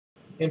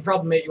In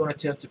problem 8, you want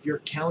to test if your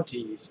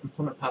county's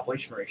employment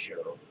population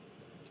ratio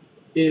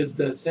is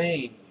the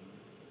same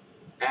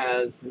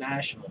as the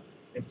national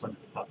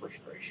employment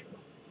population ratio.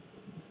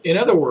 In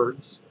other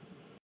words,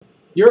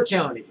 your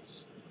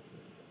county's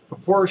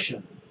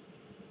proportion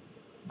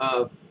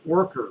of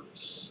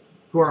workers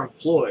who are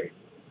employed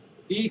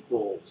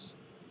equals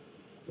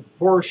the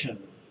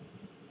proportion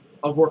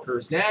of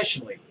workers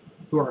nationally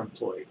who are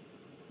employed.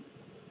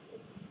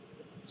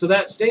 So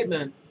that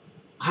statement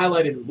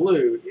highlighted in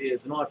blue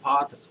is a null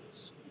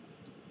hypothesis.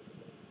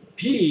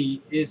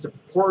 P is the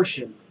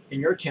proportion in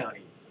your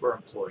county who are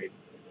employed,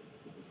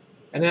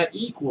 and that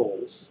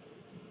equals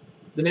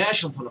the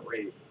national employment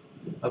rate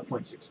of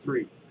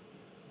 0.63.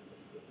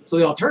 So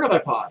the alternative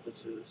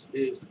hypothesis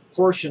is the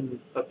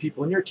proportion of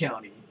people in your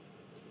county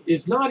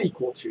is not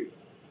equal to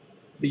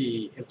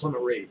the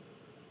employment rate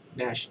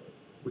nationally,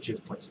 which is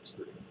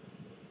 0.63.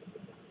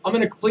 I'm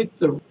going to complete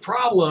the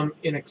problem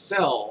in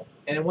Excel,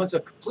 and once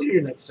I've completed it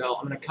in Excel,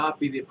 I'm going to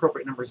copy the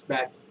appropriate numbers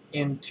back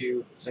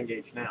into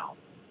Cengage Now.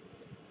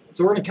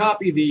 So we're going to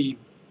copy the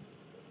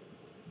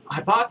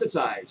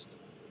hypothesized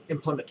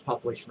employment to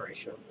population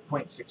ratio,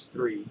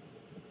 0.63,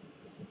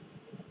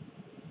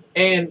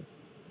 and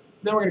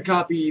then we're going to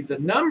copy the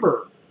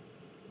number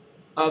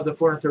of the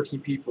 413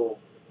 people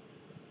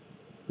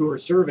who are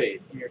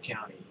surveyed in your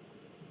county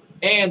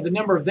and the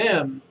number of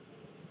them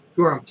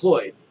who are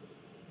employed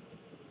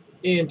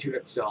into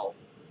Excel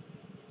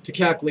to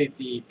calculate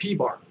the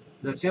p-bar,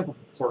 the sample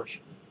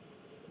proportion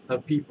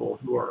of people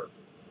who are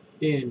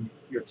in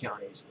your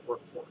county's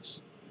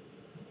workforce.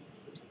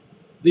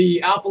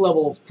 The alpha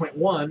level is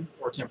 0.1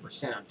 or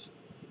 10%.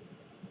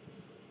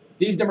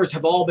 These numbers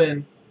have all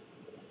been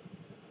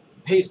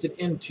pasted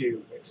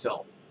into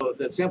Excel. So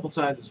the sample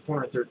size is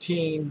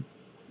 413.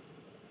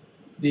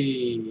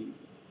 The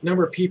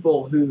number of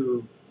people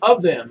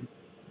of them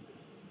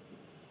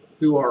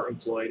who are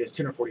employed is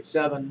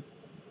 247.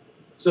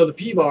 So the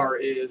p-bar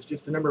is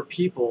just the number of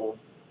people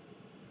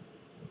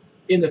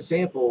in the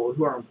sample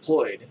who are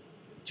employed,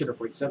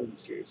 247 in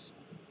this case,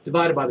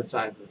 divided by the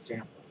size of the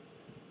sample.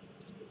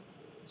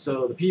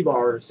 So the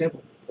p-bar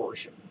sample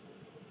proportion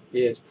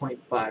is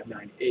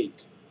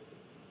 0.598.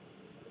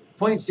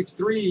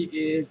 0.63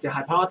 is the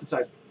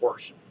hypothesized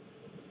proportion.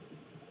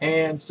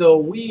 And so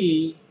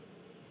we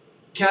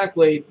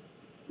calculate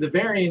the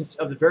variance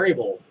of the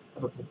variable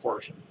of a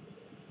proportion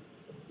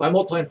by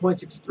multiplying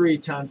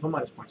 0.63 times 1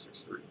 minus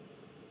 0.63.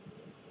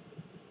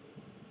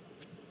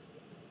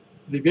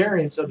 The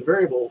variance of the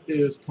variable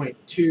is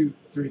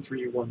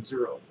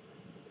 0.23310.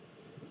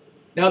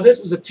 Now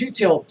this was a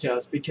two-tailed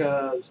test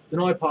because the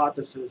null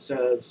hypothesis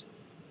says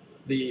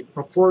the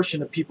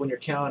proportion of people in your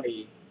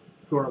county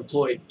who are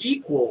employed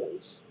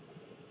equals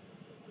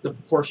the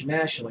proportion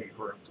nationally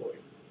who are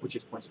employed, which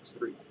is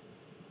 0.63.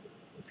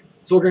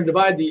 So we're going to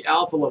divide the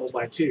alpha level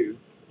by 2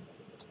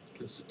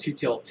 because it's a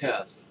two-tailed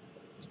test.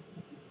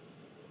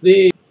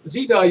 The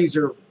z-values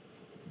are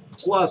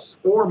plus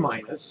or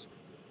minus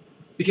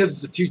because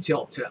it's a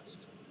two-tailed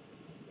test.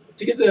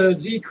 To get the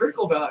z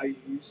critical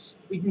values,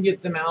 we can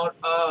get them out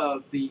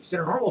of the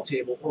standard normal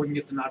table, or we can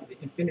get them out of the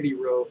infinity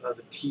row of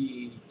the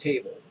t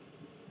table.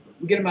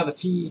 We get them out of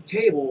the t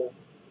table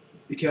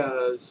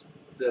because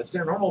the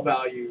standard normal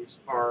values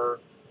are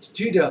to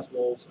 2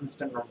 decimals in the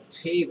standard normal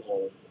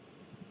table.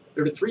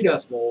 They're to 3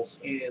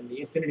 decimals in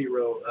the infinity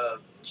row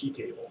of the t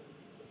table.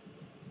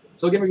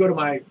 So again, we go to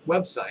my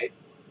website,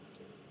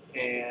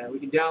 and we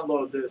can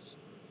download this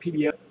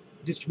PDF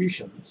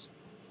distributions.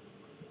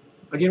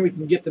 Again, we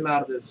can get them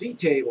out of the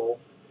z-table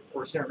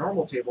or standard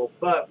normal table,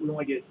 but we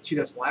only get 2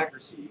 decimal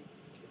accuracy.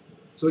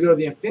 So we go to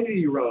the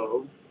infinity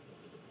row,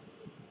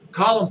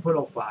 column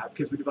 0.05,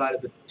 because we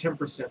divided the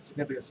 10%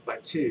 significance by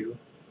 2.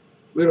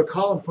 We go to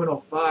column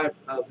 0.05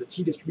 of the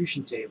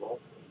t-distribution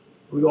table.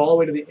 We go all the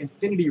way to the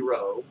infinity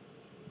row,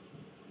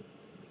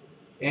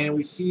 and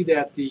we see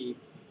that the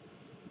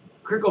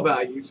critical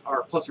values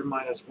are plus or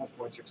minus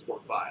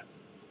 1.645.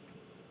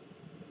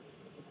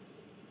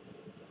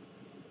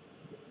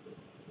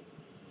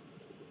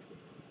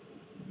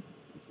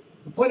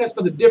 The point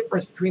estimate of the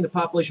difference between the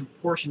population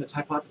proportion and its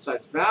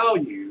hypothesized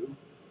value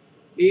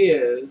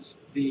is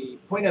the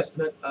point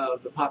estimate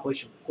of the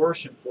population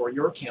proportion for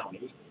your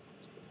county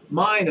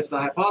minus the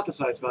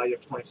hypothesized value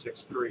of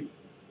 0.63.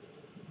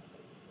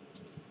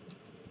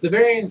 The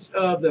variance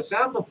of the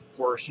sample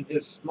proportion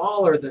is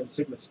smaller than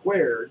sigma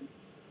squared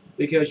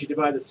because you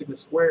divide the sigma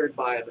squared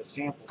by the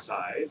sample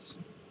size.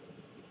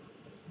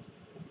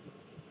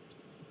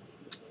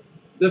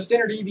 The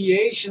standard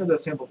deviation of the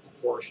sample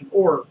proportion,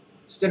 or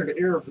standard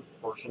error of the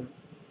proportion,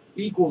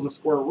 equals the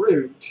square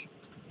root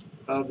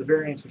of the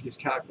variance we just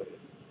calculated.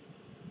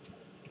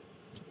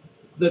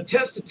 The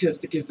test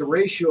statistic is the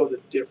ratio of the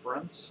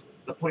difference,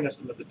 the point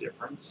estimate of the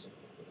difference,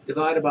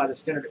 divided by the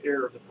standard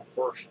error of the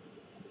proportion.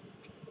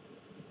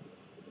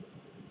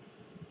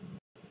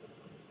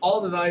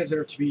 All the values that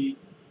are to be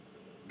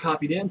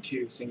copied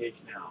into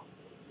Cengage Now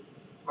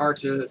are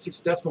to 6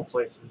 decimal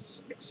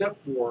places except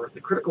for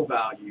the critical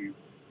value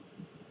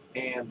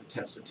and the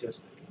test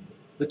statistic.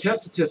 The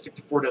test statistic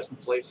to 4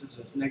 decimal places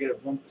is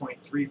negative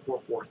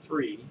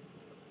 1.3443.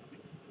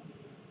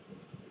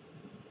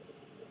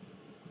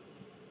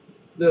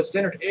 The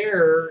standard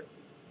error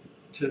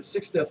to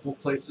 6 decimal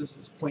places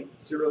is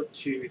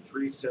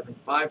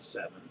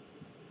 0.023757.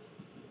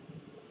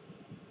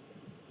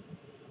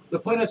 The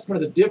point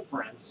estimate of the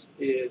difference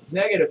is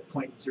negative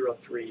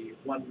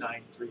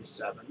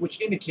 0.031937,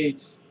 which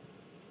indicates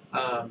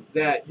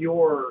that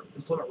your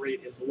employment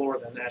rate is lower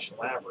than the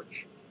national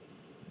average.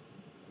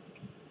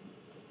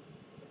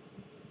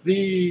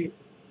 The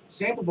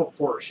sample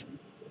proportion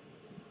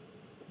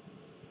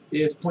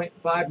is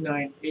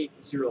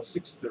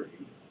 0.598063,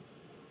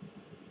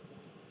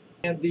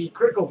 and the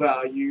critical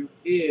value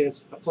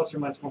is a plus or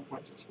minus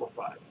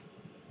 1.645.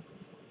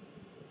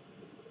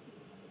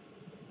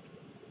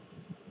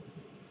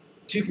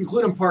 To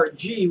conclude on part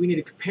G, we need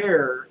to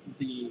compare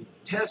the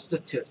test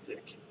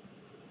statistic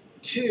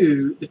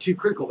to the two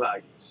critical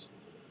values,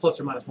 plus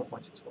or minus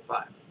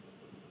 1.645.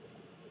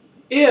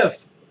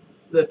 If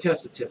the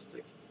test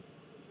statistic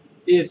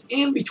is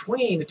in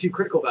between the two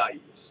critical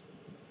values,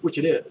 which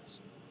it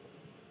is,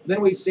 then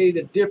we say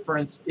the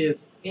difference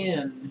is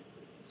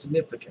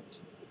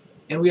insignificant,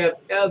 and we have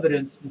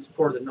evidence in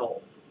support of the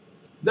null.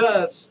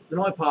 Thus, the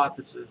null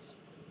hypothesis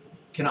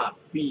cannot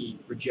be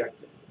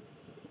rejected.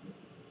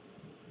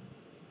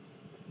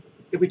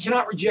 If we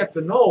cannot reject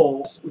the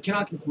nulls, we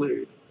cannot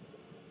conclude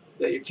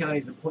that your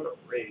county's employment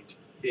rate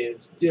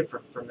is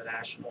different from the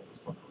national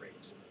employment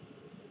rate.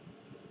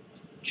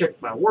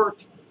 Check my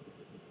work.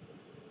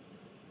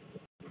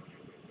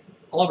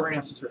 All of our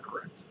answers are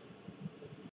correct.